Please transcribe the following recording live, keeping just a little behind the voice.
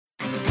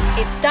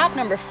It's stop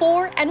number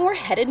 4, and we're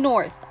headed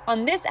north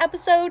on this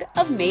episode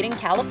of Made in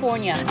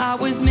California. I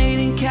was made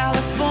in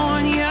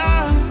California.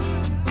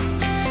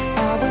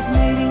 I was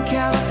made in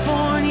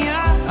California.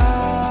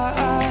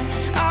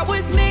 I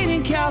was made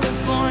in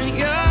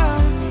California.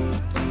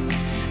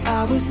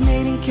 I was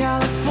made in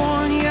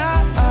California.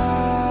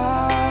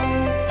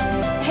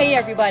 Hey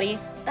everybody.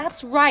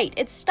 That's right,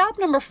 it's stop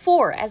number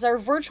 4 as our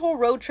virtual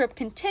road trip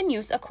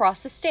continues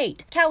across the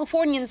state.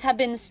 Californians have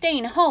been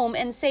staying home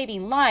and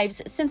saving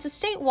lives since a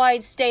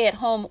statewide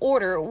stay-at-home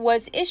order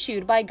was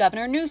issued by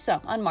Governor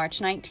Newsom on March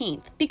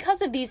 19th.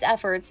 Because of these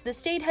efforts, the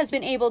state has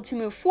been able to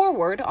move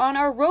forward on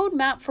our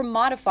roadmap for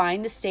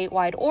modifying the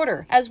statewide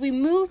order. As we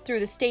move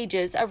through the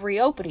stages of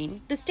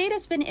reopening, the state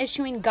has been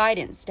issuing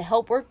guidance to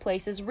help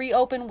workplaces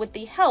reopen with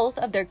the health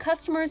of their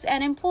customers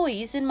and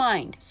employees in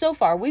mind. So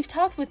far, we've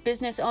talked with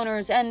business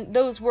owners and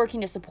those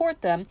working to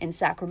support them in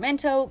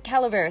Sacramento,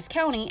 Calaveras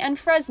County, and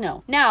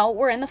Fresno. Now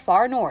we're in the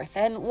far north,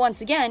 and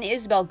once again,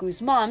 Isabel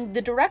Guzman,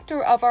 the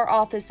director of our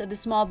Office of the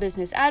Small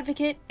Business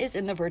Advocate, is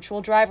in the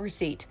virtual driver's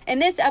seat. In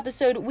this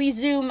episode, we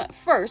zoom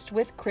first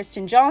with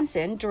Kristen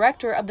Johnson,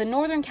 director of the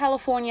Northern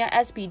California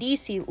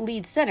SBDC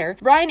Lead Center,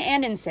 Brian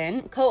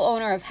Anderson,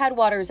 co-owner of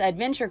Headwaters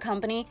Adventure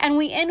Company, and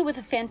we end with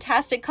a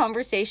fantastic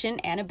conversation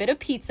and a bit of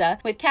pizza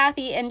with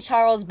Kathy and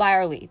Charles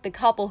Byerly, the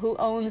couple who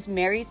owns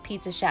Mary's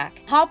Pizza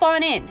Shack. Hop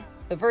on in.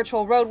 The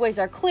virtual roadways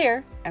are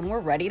clear, and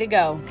we're ready to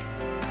go. I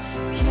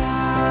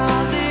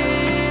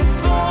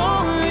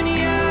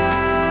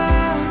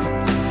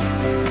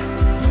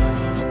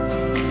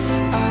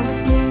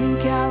was made in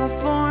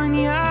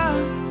California.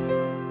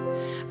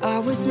 I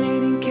was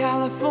made in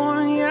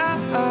California.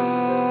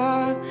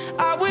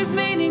 I was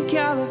made in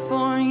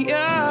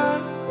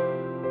California.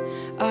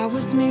 I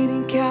was made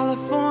in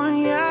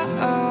California.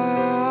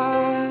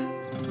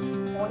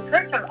 We've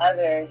heard from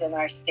others in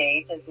our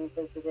state as we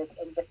visited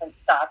in different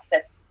stops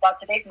that while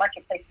today's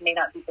marketplace may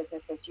not be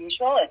business as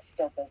usual, it's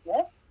still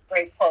business.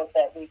 Great quote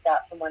that we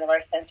got from one of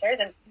our centers,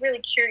 and really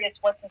curious,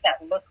 what does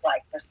that look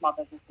like for small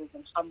businesses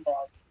in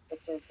Humboldt,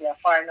 which is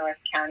far north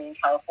county in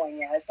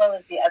California, as well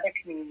as the other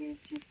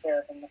communities you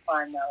serve in the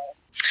far north?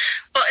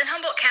 Well, in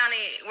Humboldt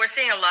County, we're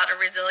seeing a lot of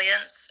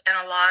resilience and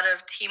a lot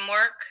of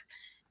teamwork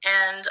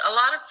and a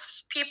lot of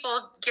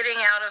people getting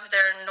out of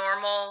their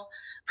normal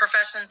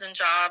professions and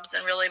jobs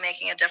and really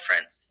making a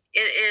difference.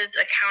 It is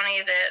a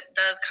county that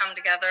does come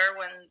together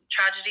when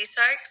tragedy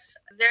strikes.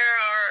 There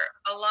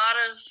are a lot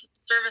of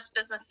service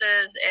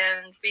businesses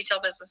and retail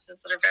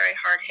businesses that are very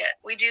hard hit.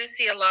 We do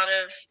see a lot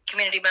of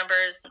community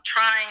members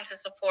trying to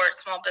support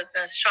small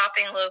business,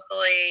 shopping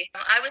locally.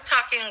 I was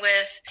talking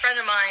with a friend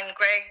of mine,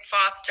 Greg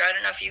Foster. I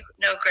don't know if you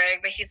know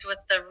Greg, but he's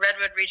with the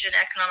Redwood Region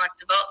Economic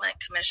Development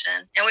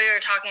Commission. And we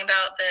were talking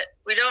about that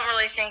we don't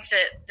really think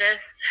that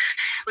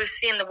we've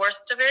seen the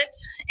worst of it.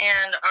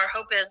 And our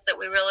hope is that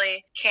we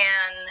really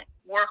can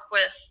work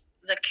with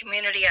the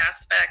community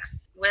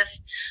aspects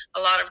with a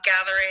lot of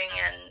gathering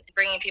and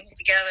bringing people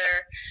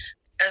together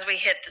as we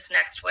hit this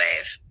next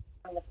wave.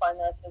 The far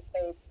north has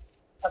faced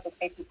public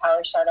safety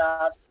power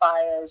shutoffs,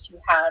 fires.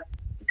 You have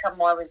become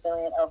more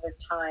resilient over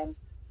time.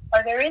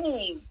 Are there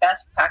any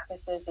best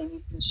practices that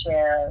you can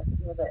share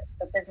that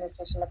the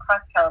businesses from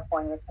across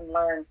California can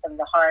learn from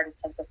the hard,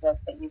 attentive work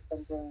that you've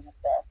been doing with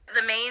this?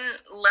 The main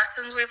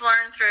lessons we've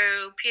learned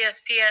through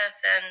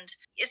PSPS, and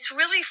it's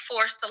really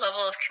forced a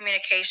level of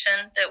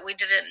communication that we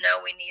didn't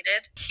know we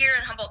needed. Here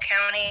in Humboldt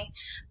County,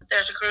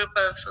 there's a group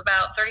of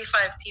about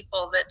 35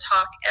 people that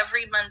talk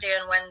every Monday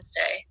and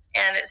Wednesday.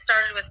 And it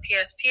started with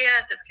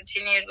PSPS, it's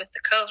continued with the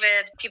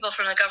COVID, people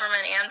from the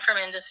government and from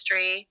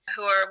industry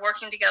who are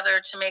working together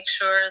to make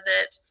sure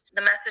that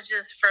the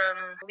messages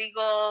from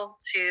legal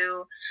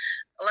to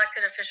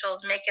elected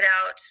officials make it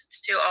out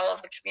to all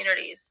of the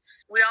communities.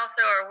 We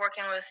also are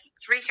working with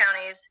 3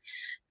 counties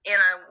in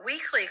a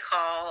weekly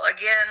call,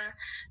 again,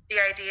 the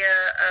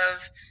idea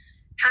of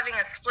having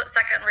a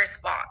split-second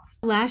response.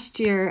 Last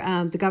year,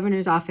 the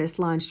governor's office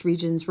launched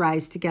Regions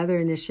Rise Together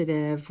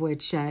initiative,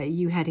 which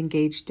you had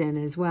engaged in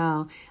as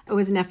well. It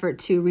was an effort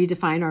to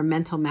redefine our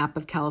mental map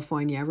of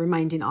California,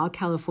 reminding all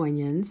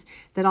Californians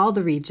that all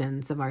the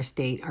regions of our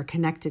state are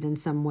connected in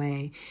some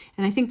way.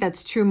 And I think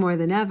that's true more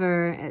than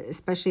ever,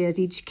 especially as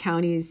each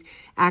county's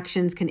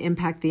actions can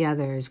impact the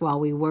others while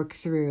we work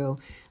through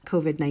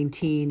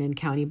COVID-19 and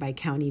county by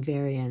county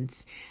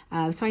variants.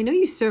 So I know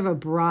you serve a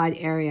broad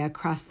area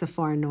across the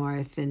far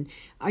north. And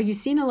are you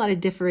seeing a lot of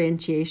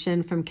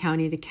differentiation from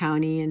county to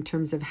county in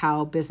terms of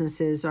how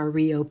businesses are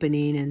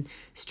reopening and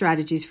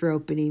strategies for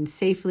opening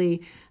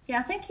safely?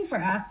 Yeah, thank you for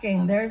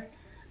asking. There's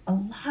a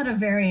lot of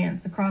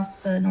variance across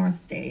the North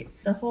State.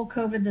 The whole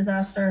COVID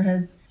disaster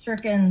has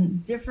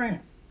stricken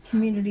different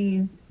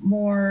communities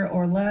more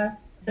or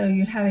less. So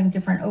you're having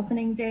different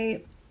opening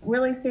dates,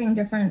 really seeing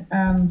different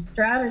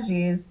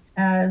strategies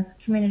as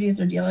communities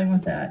are dealing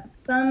with that.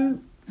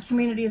 Some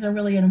communities are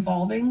really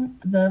involving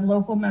the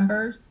local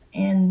members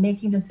in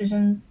making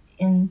decisions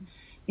in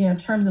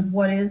terms of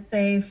what is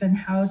safe and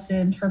how to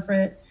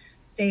interpret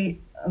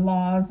state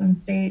laws and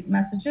state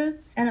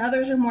messages, and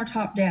others are more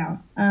top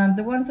down.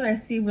 The ones that I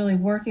see really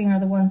working are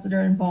the ones that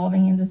are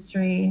involving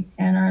industry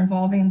and are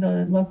involving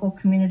the local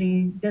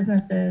community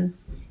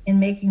businesses in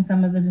making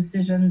some of the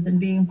decisions and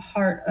being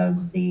part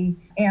of the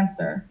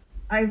answer.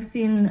 I've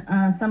seen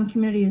some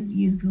communities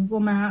use Google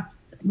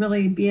Maps,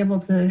 really be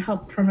able to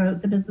help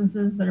promote the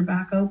businesses that are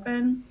back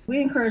open. We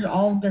encourage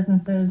all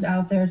businesses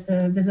out there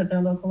to visit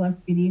their local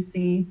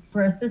SBDC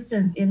for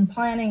assistance in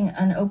planning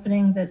an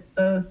opening that's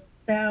both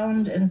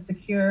sound and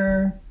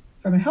secure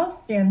from a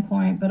health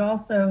standpoint, but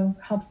also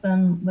helps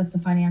them with the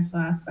financial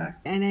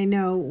aspects. And I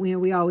know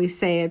we always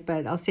say it,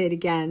 but I'll say it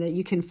again, that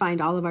you can find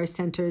all of our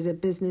centers at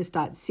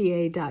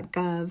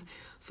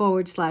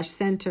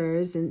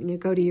business.ca.gov/centers, and you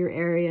go to your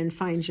area and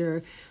find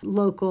your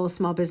local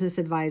small business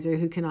advisor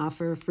who can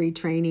offer free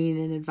training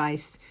and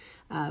advice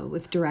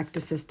with direct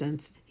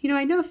assistance.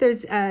 I know if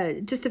there's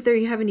if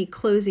you have any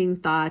closing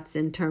thoughts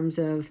in terms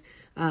of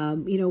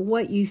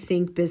what you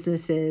think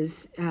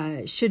businesses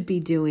should be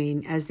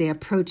doing as they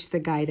approach the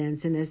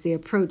guidance and as they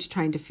approach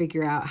trying to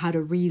figure out how to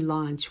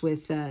relaunch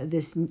with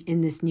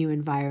this new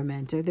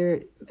environment.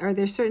 Are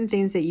there certain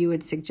things that you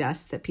would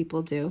suggest that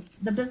people do?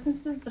 The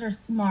businesses that are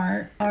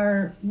smart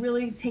are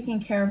really taking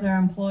care of their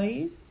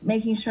employees,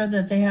 making sure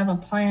that they have a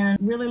plan,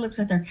 really looked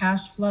at their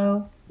cash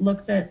flow,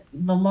 looked at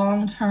the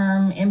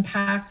long-term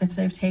impact if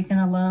they've taken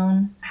a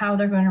loan, how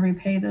they're going to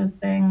repay those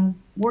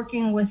things.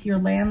 Working with your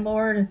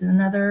landlord is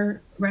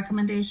another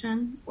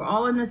recommendation. We're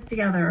all in this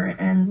together,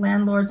 and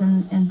landlords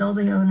and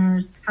building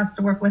owners has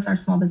to work with our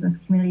small business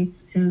community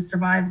to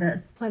survive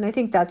this. And I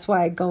think that's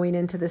why going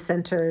into the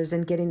centers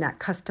and getting that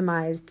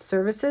customized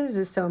services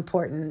is so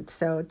important.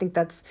 So I think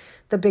that's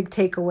the big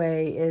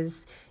takeaway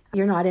is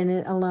you're not in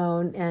it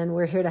alone, and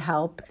we're here to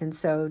help. And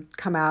so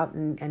come out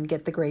and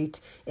get the great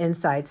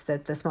insights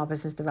that the Small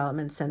Business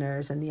Development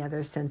Centers and the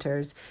other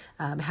centers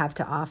have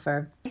to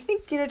offer. I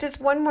think, just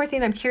one more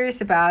thing I'm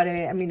curious about.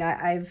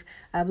 I've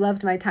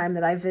loved my time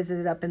that I've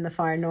visited up in the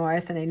far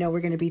north, and I know we're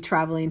going to be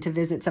traveling to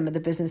visit some of the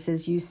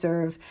businesses you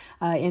serve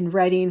in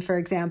Reading, for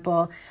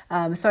example.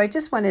 So I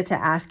just wanted to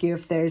ask you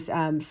if there's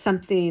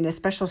something, a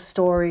special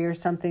story or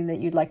something that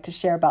you'd like to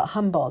share about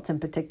Humboldt in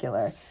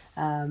particular.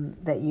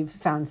 That you've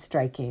found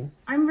striking?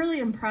 I'm really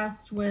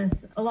impressed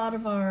with a lot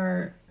of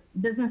our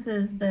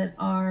businesses that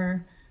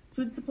are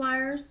food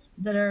suppliers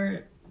that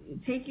are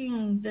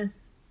taking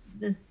this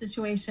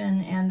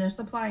situation and they're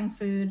supplying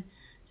food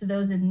to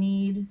those in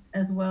need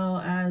as well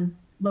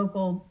as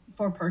local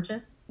for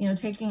purchase.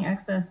 Taking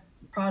excess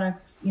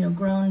products,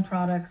 grown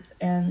products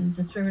and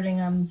distributing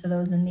them to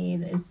those in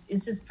need is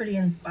just pretty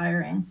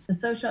inspiring. The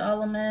social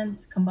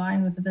element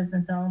combined with the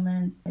business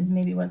element is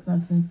maybe what's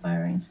most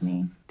inspiring to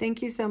me.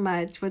 Thank you so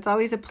much. Well, it's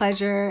always a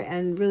pleasure,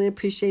 and really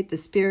appreciate the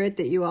spirit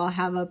that you all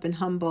have up in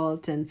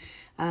Humboldt. And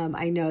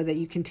I know that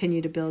you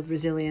continue to build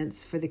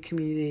resilience for the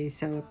community,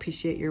 so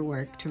appreciate your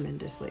work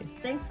tremendously.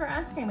 Thanks for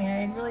asking me.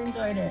 I really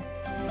enjoyed it.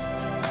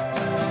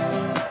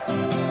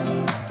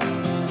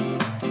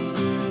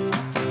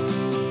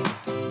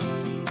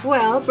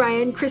 Well,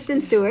 Brian,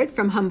 Kristen Stewart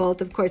from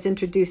Humboldt, of course,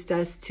 introduced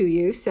us to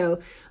you. So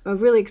I'm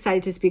really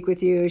excited to speak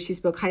with you. She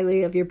spoke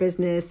highly of your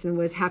business and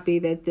was happy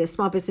that the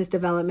Small Business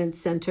Development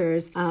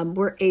Centers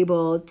were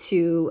able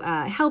to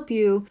help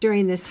you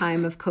during this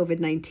time of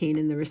COVID-19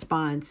 and the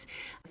response.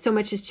 So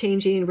much is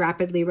changing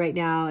rapidly right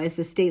now as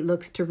the state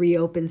looks to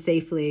reopen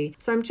safely.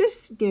 So I'm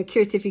just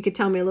curious if you could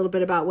tell me a little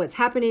bit about what's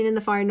happening in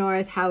the far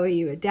north. How are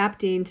you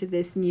adapting to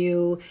this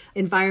new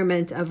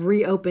environment of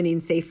reopening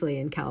safely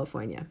in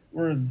California?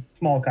 We're a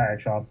small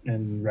kayak shop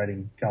in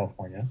Redding,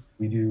 California.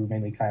 We do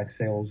mainly kayak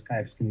sales,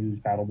 kayaks, canoes,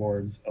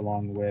 paddleboards,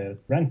 along with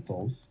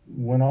rentals.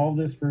 When all of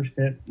this first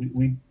hit,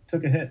 we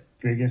took a hit,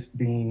 biggest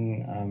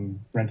being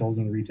rentals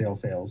and retail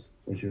sales,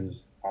 which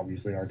is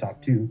obviously our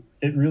top two.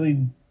 It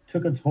really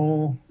took a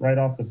toll right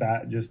off the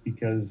bat just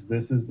because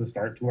this is the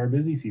start to our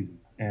busy season.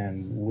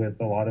 And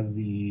with a lot of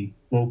the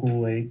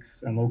local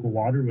lakes and local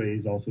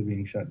waterways also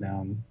being shut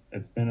down,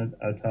 it's been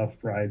a tough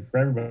ride for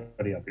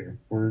everybody up here.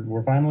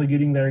 We're finally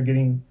getting there,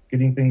 getting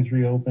things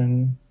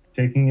reopened,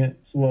 taking it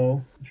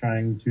slow,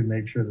 trying to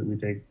make sure that we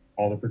take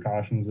all the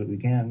precautions that we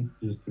can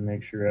just to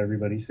make sure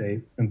everybody's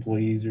safe.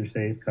 Employees are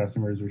safe,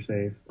 customers are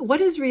safe. What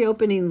does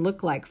reopening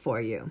look like for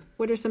you?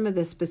 What are some of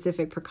the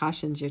specific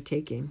precautions you're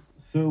taking?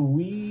 So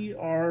we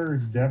are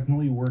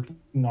definitely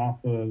working off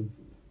of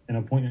an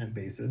appointment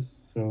basis.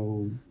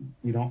 So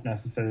we don't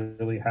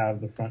necessarily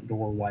have the front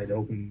door wide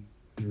open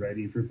and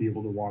ready for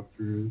people to walk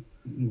through.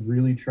 We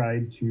really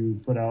tried to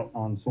put out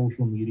on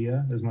social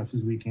media as much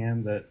as we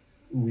can that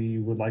we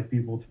would like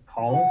people to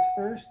call us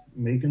first,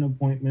 make an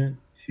appointment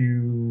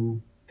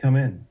to come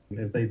in.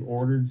 If they've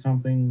ordered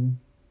something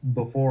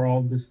before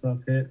all this stuff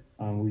hit,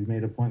 we've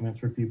made appointments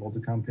for people to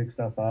come pick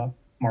stuff up.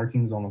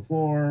 Markings on the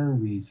floor,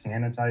 we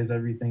sanitize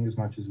everything as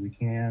much as we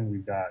can.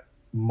 We've got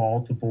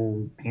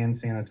multiple hand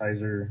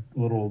sanitizer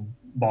little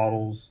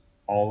bottles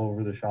all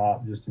over the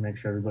shop just to make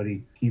sure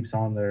everybody keeps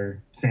on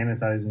their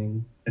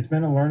sanitizing. It's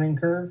been a learning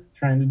curve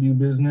trying to do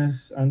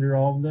business under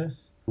all of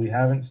this. We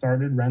haven't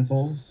started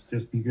rentals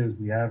just because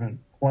we haven't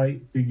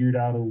quite figured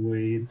out a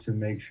way to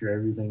make sure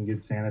everything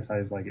gets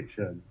sanitized like it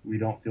should. We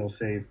don't feel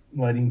safe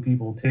letting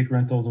people take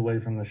rentals away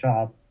from the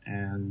shop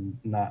and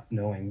not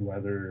knowing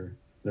whether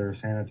they're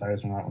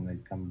sanitized or not when they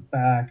come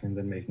back, and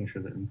then making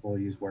sure that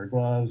employees wear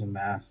gloves and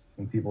masks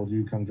when people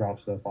do come drop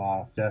stuff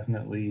off.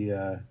 Definitely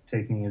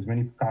taking as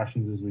many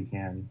precautions as we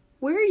can.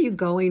 Where are you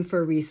going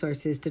for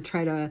resources to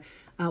try to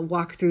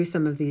walk through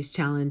some of these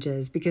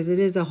challenges? Because it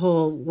is a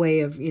whole way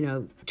of,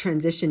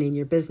 transitioning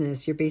your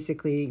business. You're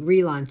basically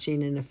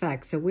relaunching in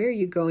effect. So where are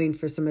you going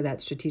for some of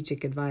that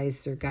strategic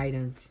advice or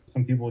guidance?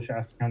 Some people at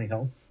Shasta County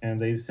Health, and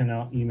they've sent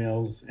out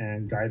emails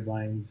and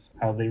guidelines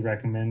how they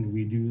recommend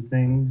we do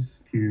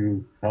things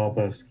to help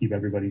us keep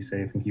everybody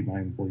safe and keep my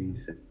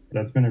employees safe.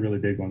 That's been a really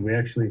big one. We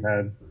actually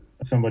had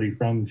somebody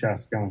from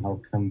Shasta County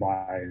Health come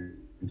by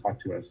and talk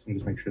to us and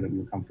just make sure that we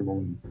were comfortable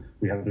and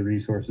we have the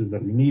resources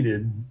that we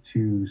needed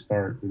to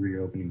start the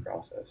reopening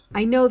process.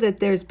 I know that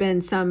there's been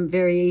some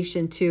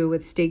variation too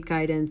with state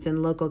guidance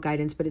and local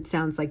guidance, but it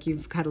sounds like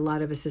you've had a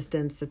lot of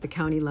assistance at the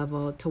county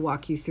level to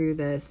walk you through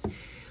this.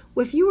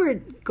 If you were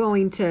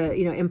going to,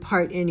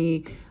 impart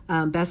any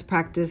best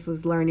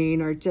practices learning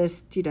or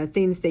just,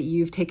 things that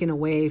you've taken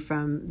away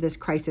from this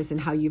crisis and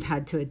how you've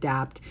had to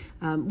adapt,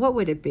 what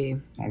would it be?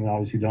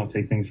 Obviously don't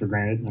take things for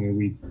granted.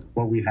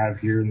 What we have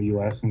here in the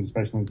U.S. and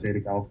especially in the state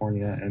of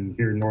California and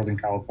here in Northern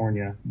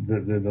California, the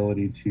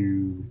ability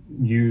to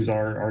use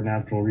our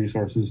natural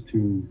resources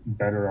to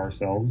better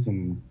ourselves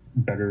and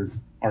better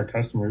our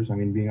customers.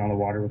 Being on the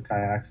water with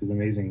kayaks is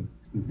amazing.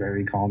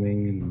 Very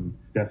calming and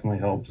definitely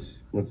helps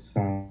with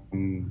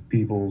some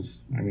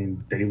people's,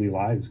 daily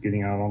lives.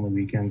 Getting out on the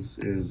weekends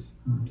is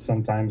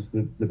sometimes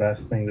the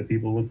best thing that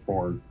people look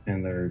for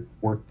in their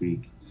work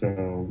week.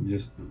 So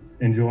just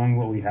enjoying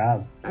what we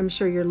have. I'm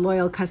sure your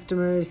loyal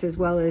customers as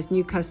well as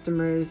new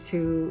customers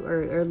who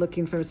are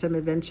looking for some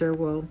adventure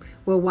will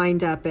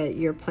wind up at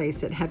your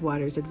place at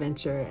Headwaters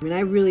Adventure. I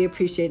really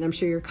appreciate, and I'm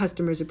sure your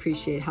customers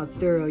appreciate how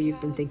thorough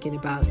you've been thinking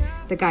about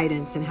the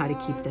guidance and how to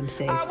keep them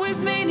safe. I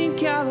was made in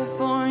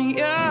California.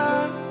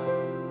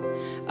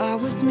 I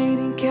was made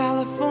in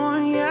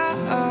California.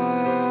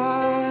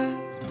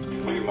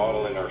 We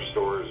model in our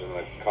stores and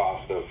the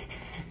cost of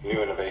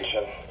new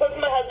innovation. This is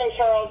my husband,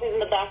 Charles. He's in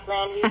the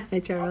background. Hi,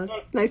 Charles.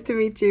 Nice to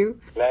meet you.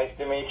 Nice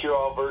to meet you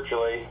all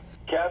virtually.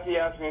 Kathy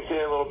asked me to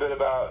say a little bit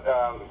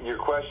about your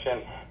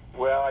question.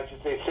 Well, I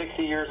should say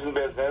 60 years in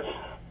business.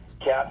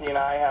 Kathy and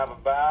I have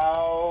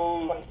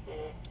about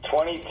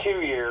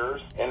 22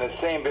 years in the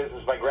same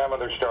business my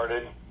grandmother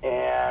started,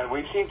 and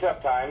we've seen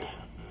tough times.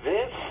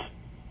 This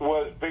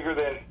was bigger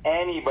than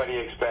anybody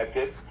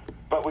expected,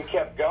 but we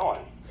kept going.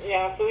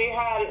 Yeah, so we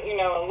had,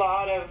 a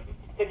lot of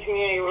the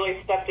community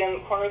really stepped in.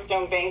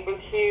 Cornerstone Bank was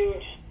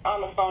huge on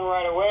the phone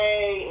right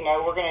away.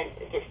 We're going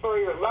to defer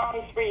your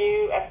loans for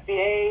you.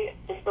 SBA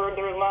deferred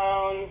their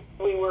loans.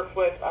 We work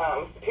with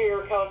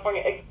Superior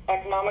California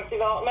Economic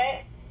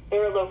Development.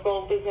 They're a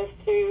local business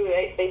too.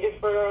 They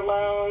deferred our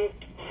loans.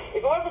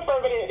 If it wasn't for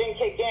everybody that didn't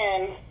kick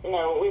in,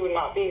 we would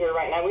not be here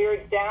right now. We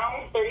were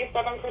down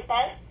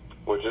 37%.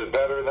 Which is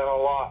better than a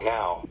lot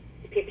now.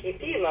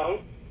 PPP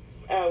loan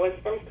was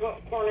from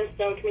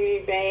Cornerstone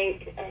Community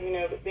Bank.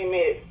 They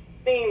made it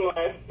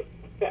seamless.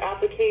 The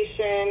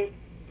application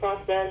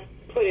process,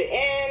 put it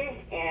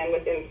in, and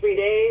within 3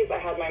 days I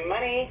had my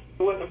money. If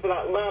it wasn't for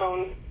that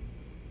loan,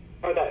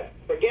 or that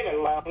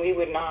forgiven loan, we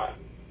would not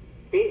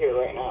be here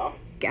right now.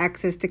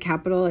 Access to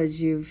capital,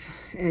 as you've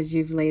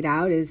laid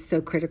out, is so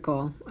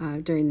critical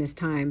during this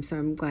time. So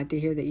I'm glad to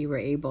hear that you were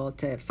able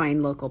to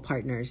find local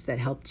partners that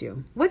helped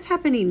you. What's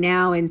happening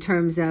now in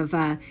terms of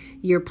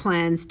your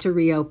plans to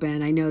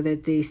reopen? I know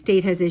that the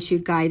state has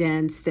issued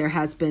guidance. There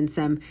has been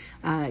some,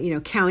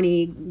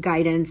 county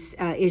guidance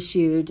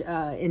issued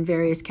in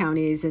various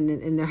counties,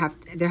 and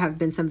there have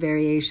been some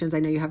variations. I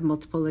know you have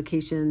multiple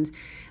locations.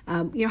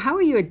 How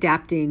are you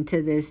adapting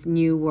to this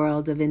new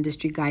world of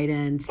industry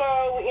guidance? So,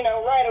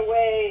 right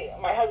away,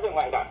 my husband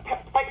went and got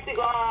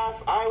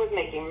plexiglass. I was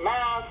making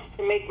masks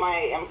to make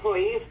my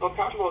employees feel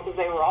comfortable because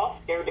they were all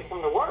scared to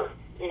come to work.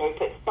 We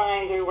put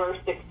signs everywhere,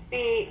 6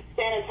 feet,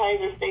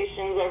 sanitizer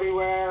stations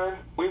everywhere.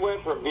 We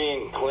went from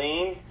being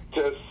clean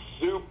to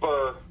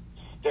super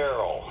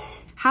sterile.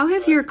 How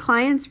have your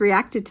clients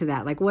reacted to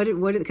that? What,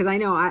 because I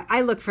know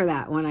I look for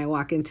that when I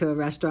walk into a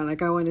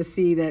restaurant. I want to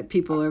see that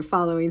people are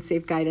following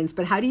safe guidance,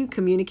 but how do you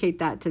communicate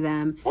that to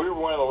them? We were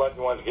one of the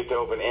lucky ones to get to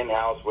open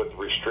in-house with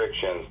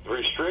restrictions. The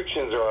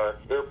restrictions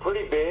they're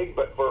pretty big,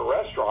 but for a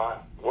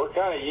restaurant, we're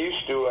kind of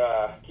used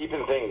to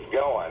keeping things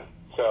going.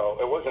 So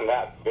it wasn't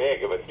that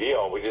big of a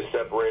deal. We just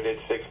separated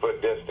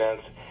 6-foot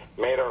distance,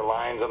 made our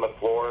lines on the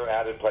floor,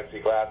 added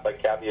plexiglass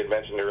like Kathy had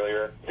mentioned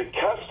earlier. The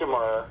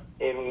customer,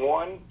 in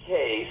one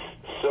case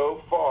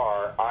so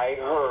far, I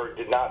heard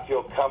did not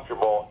feel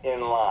comfortable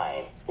in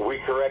line. We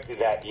corrected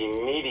that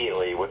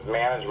immediately with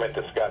management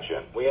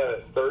discussion. We had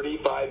a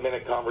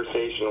 35-minute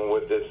conversation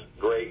with this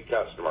great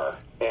customer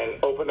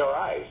and opened our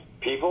eyes.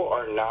 People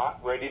are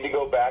not ready to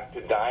go back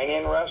to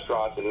dine-in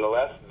restaurants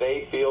unless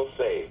they feel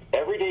safe.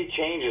 Everyday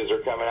changes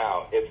are coming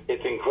out.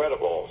 It's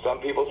incredible.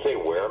 Some people say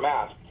wear a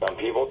mask. Some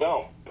people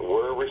don't.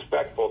 We're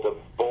respectful to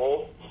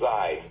both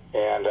sides,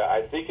 and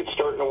I think it's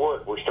starting to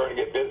work. We're starting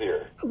to get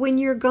busier. When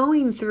you're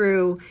going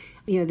through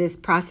this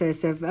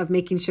process of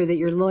making sure that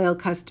your loyal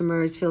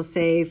customers feel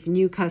safe,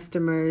 new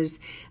customers,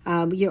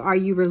 are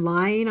you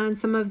relying on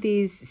some of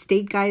these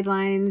state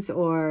guidelines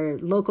or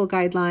local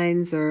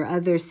guidelines or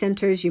other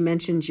centers? You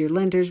mentioned your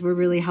lenders were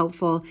really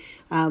helpful.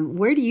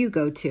 Where do you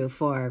go to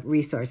for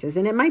resources?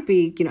 And it might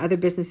be, other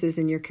businesses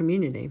in your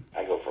community.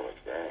 I go from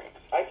experience.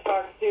 I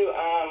talk to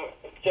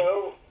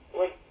Joe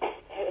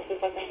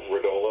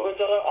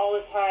Rodolo all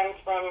the time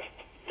from...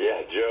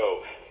 Yeah,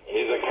 Joe.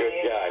 He's a good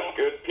guy.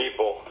 Good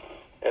people.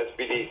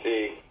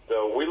 SBDC.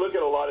 So we look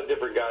at a lot of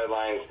different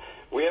guidelines.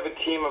 We have a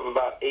team of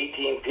about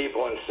 18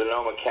 people in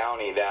Sonoma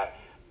County that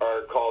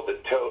are called the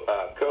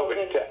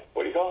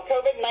what do you call it?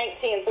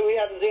 COVID-19. So we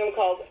have Zoom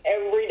calls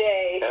every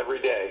day.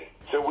 Every day.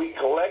 So we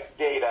collect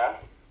data.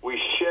 We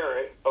share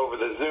it over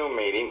the Zoom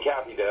meeting.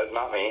 Kathy does,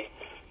 not me.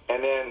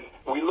 And then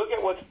we look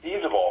at what's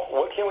feasible.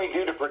 What can we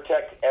do to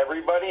protect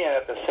everybody and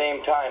at the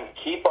same time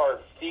keep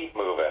our feet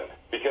moving?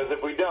 Because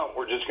if we don't,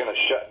 we're just going to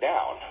shut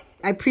down.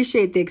 I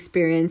appreciate the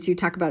experience. You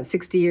talk about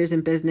 60 years in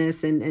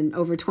business and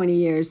over 20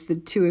 years, the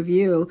two of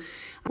you.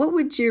 What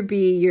would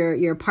be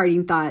your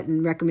parting thought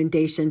and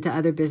recommendation to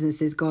other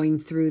businesses going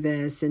through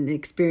this and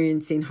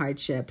experiencing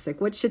hardships? Like,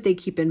 what should they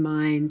keep in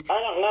mind?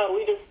 I don't know.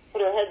 We just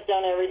put our heads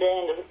down every day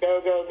and just go,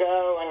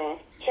 and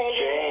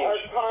changing our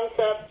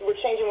concepts. We're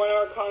changing one of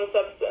our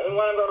concepts in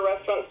one of our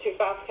restaurants to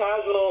fast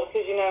casual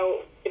because,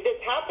 if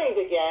this happens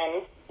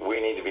again, we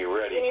need to be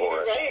ready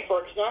for it.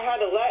 Because I had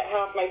to let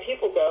half my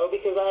people go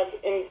because I had,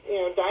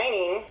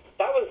 dining.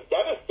 That was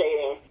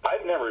devastating.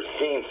 I've never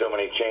seen so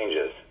many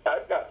changes.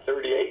 I've got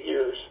 38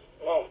 years.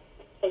 Well,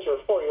 since you were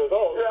 4 years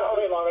old, it's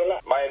way longer than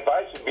that. My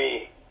advice would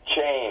be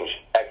change,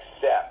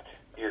 accept.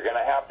 You're going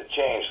to have to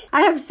change.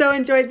 I have so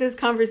enjoyed this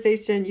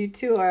conversation. You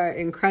two are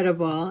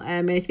incredible.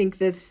 I think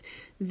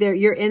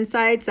your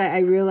insights, I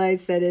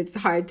realize that it's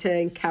hard to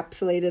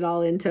encapsulate it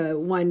all into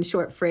one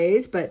short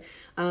phrase, but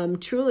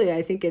truly,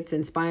 I think it's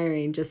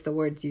inspiring, just the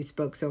words you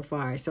spoke so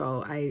far.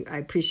 So I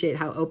appreciate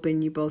how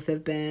open you both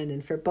have been,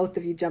 and for both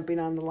of you jumping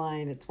on the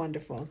line. It's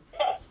wonderful.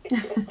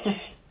 Thank you.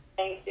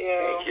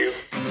 Thank you.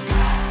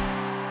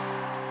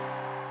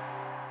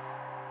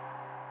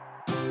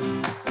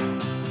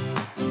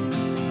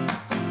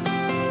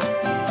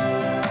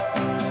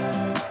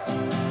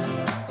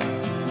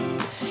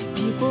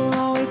 People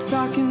always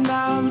talking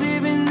about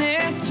living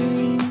their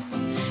dreams,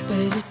 but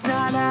it's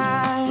not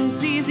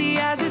as easy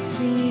as it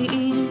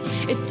seems.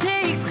 It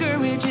takes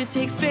courage, it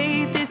takes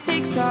faith, it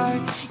takes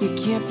heart. You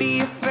can't be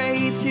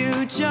afraid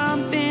to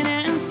jump in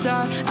and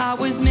start. I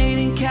was made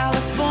in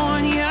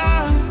California.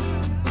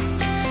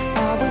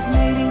 I was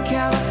made in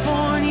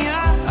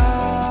California.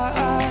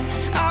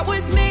 I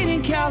was made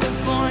in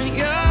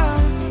California.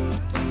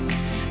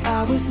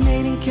 I was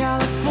made in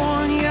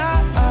California.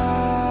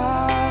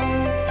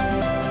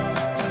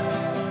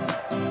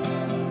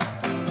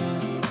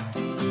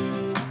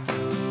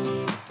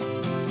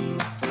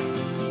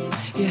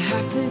 You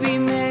have to be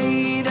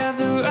made of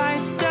the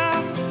right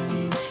stuff.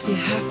 You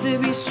have to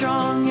be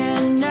strong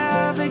and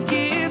never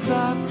give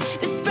up.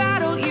 This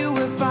battle you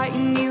were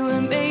fighting, you were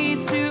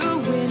made to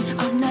win.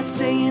 I'm not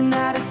saying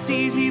that it's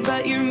easy,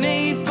 but you're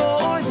made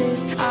for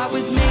this. I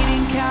was made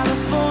in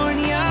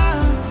California.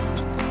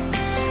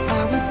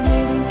 I was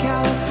made in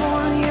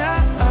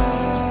California.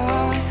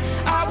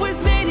 I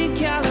was made in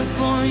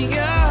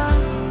California.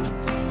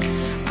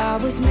 I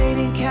was made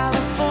in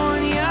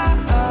California.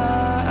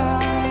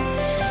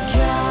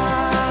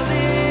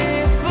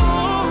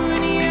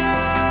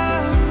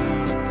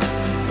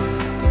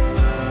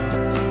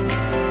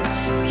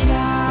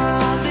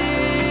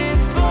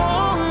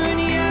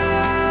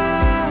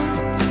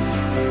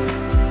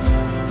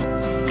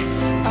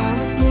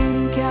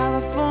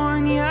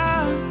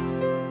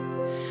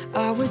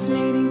 I was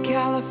made in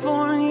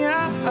California.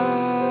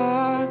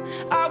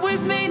 I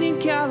was made in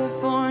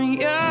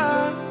California.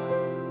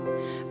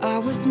 I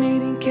was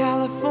made in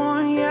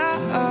California.